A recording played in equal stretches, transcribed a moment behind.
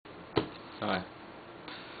Hi,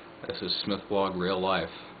 this is Smith Vlog Real Life.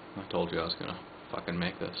 I told you I was gonna fucking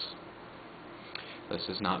make this. This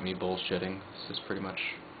is not me bullshitting. This is pretty much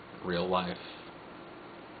real life.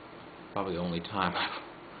 Probably the only time I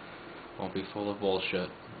won't be full of bullshit.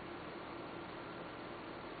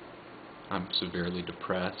 I'm severely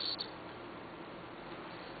depressed.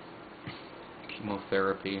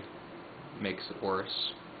 Chemotherapy makes it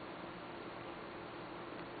worse.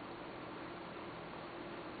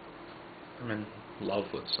 I'm in love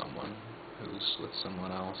with someone who's with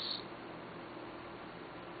someone else.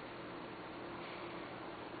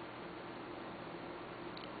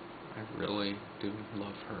 I really do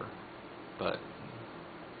love her, but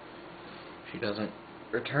she doesn't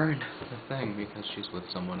return the thing because she's with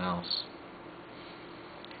someone else.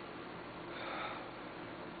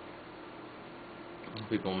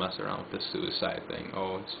 People mess around with this suicide thing.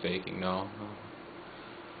 Oh, it's faking. No.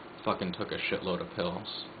 Fucking took a shitload of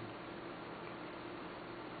pills.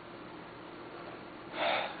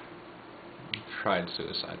 Tried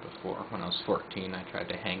suicide before. When I was 14, I tried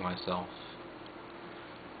to hang myself.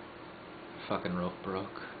 Fucking rope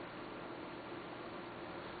broke.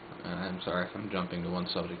 I'm sorry if I'm jumping to one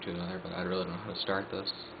subject to another, but I really don't know how to start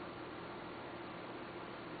this.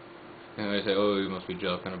 And they say, oh, you must be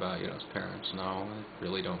joking about, his parents. No, they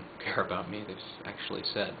really don't care about me. They've actually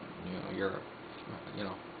said,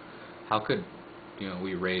 how could,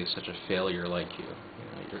 we raise such a failure like you?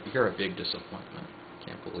 You're a big disappointment.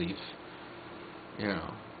 Can't believe, you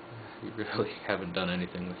really haven't done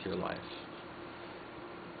anything with your life.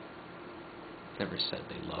 Never said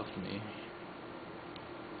they loved me.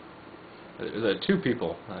 The two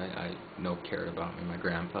people I know cared about me, my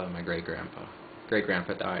grandpa and my great-grandpa.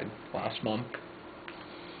 Great-grandpa died last month,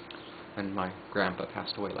 and my grandpa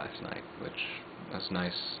passed away last night, which was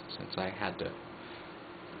nice since I had to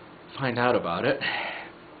find out about it.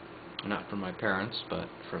 Not from my parents, but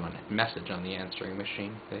from a message on the answering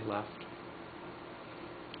machine they left.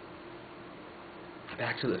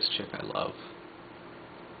 Back to this chick I love.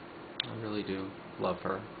 I really do love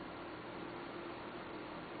her.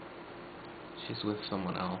 She's with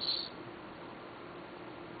someone else.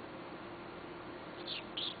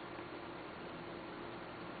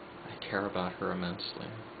 I care about her immensely.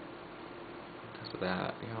 Because of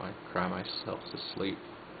that, I cry myself to sleep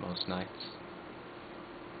most nights.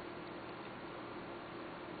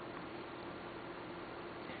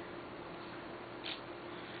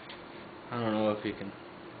 I don't know if you can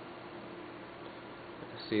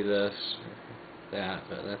see this or that,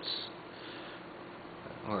 but that's...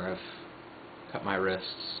 Or I've cut my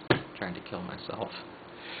wrists trying to kill myself.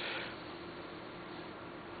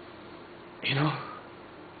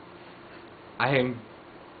 I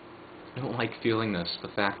don't like feeling this, the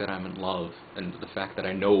fact that I'm in love, and the fact that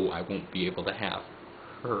I know I won't be able to have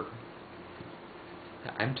her.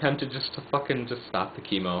 I'm tempted just to fucking stop the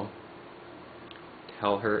chemo,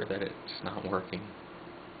 tell her that it's not working,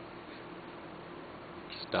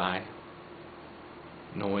 just die.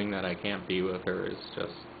 Knowing that I can't be with her is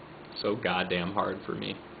just so goddamn hard for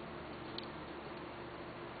me.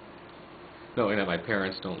 Knowing that my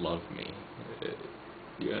parents don't love me.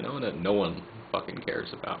 That no one fucking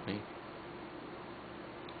cares about me.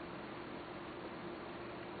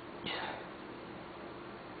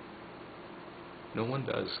 No one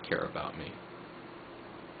does care about me.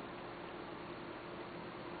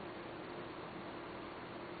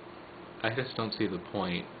 I just don't see the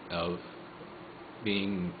point of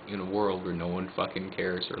being in a world where no one fucking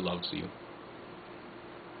cares or loves you.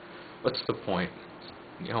 What's the point?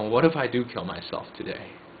 What if I do kill myself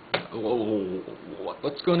today?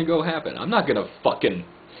 What's going to go happen? I'm not going to fucking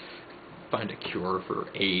find a cure for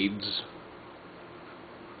AIDS.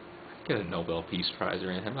 Get a Nobel Peace Prize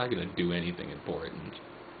or anything. I'm not going to do anything important.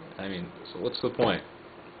 So what's the point?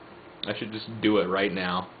 I should just do it right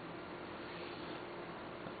now.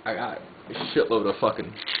 I got a shitload of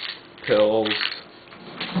fucking pills.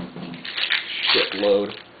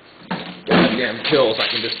 Shitload. Goddamn pills I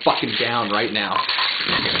can just fucking down right now.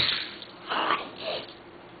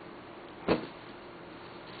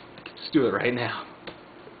 Just do it right now.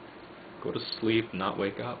 Go to sleep, not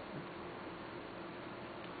wake up.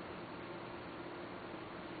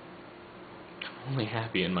 I'm only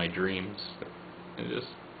happy in my dreams. And just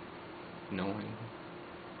knowing.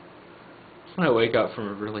 When I wake up from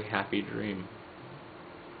a really happy dream,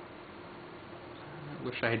 I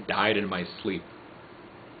wish I had died in my sleep.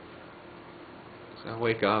 So I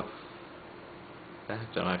wake up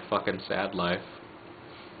back to my fucking sad life.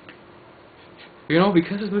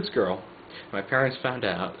 Because of this girl, my parents found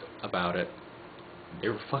out about it. They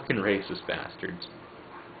were fucking racist bastards.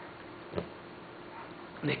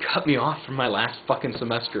 And they cut me off from my last fucking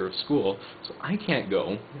semester of school, so I can't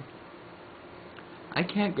go. I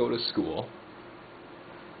can't go to school.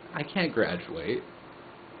 I can't graduate.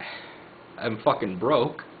 I'm fucking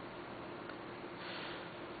broke.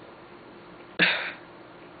 I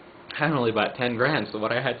had only about 10 grand, so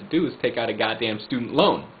what I had to do was take out a goddamn student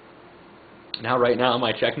loan. Now, right now, in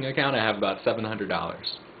my checking account, I have about $700.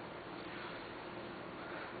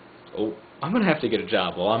 Oh, I'm going to have to get a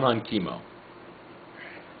job while I'm on chemo.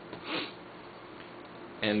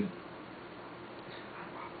 And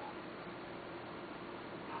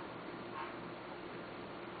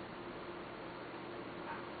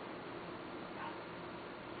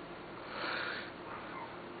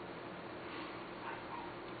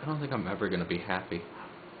I don't think I'm ever going to be happy.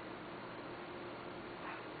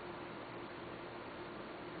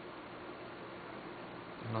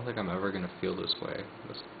 I don't think I'm ever going to feel this way.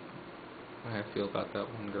 This way I feel about that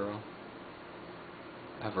one girl.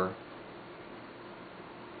 Ever.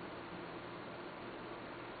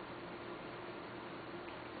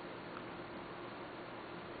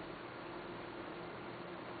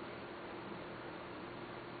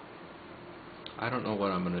 I don't know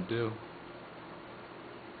what I'm going to do.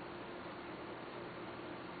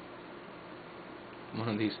 One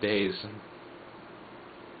of these days,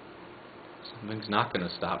 something's not going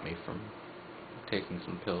to stop me from taking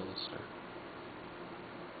some pills or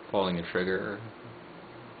pulling a trigger or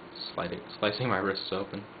slicing my wrists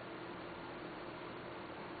open.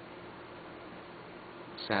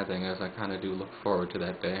 Sad thing is, I kind of do look forward to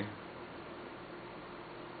that day.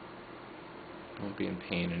 I won't be in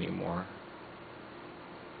pain anymore.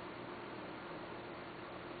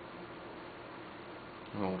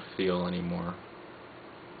 I won't feel anymore.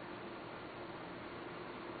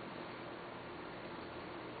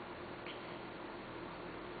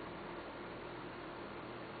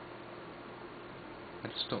 I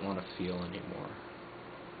just don't want to feel anymore.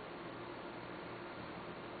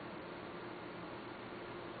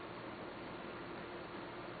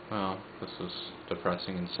 Well, this was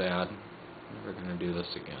depressing and sad. Never gonna do this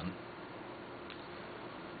again.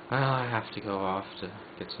 Well, I have to go off to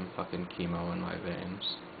get some fucking chemo in my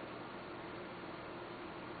veins.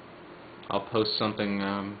 I'll post something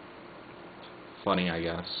funny, I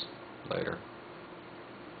guess, later.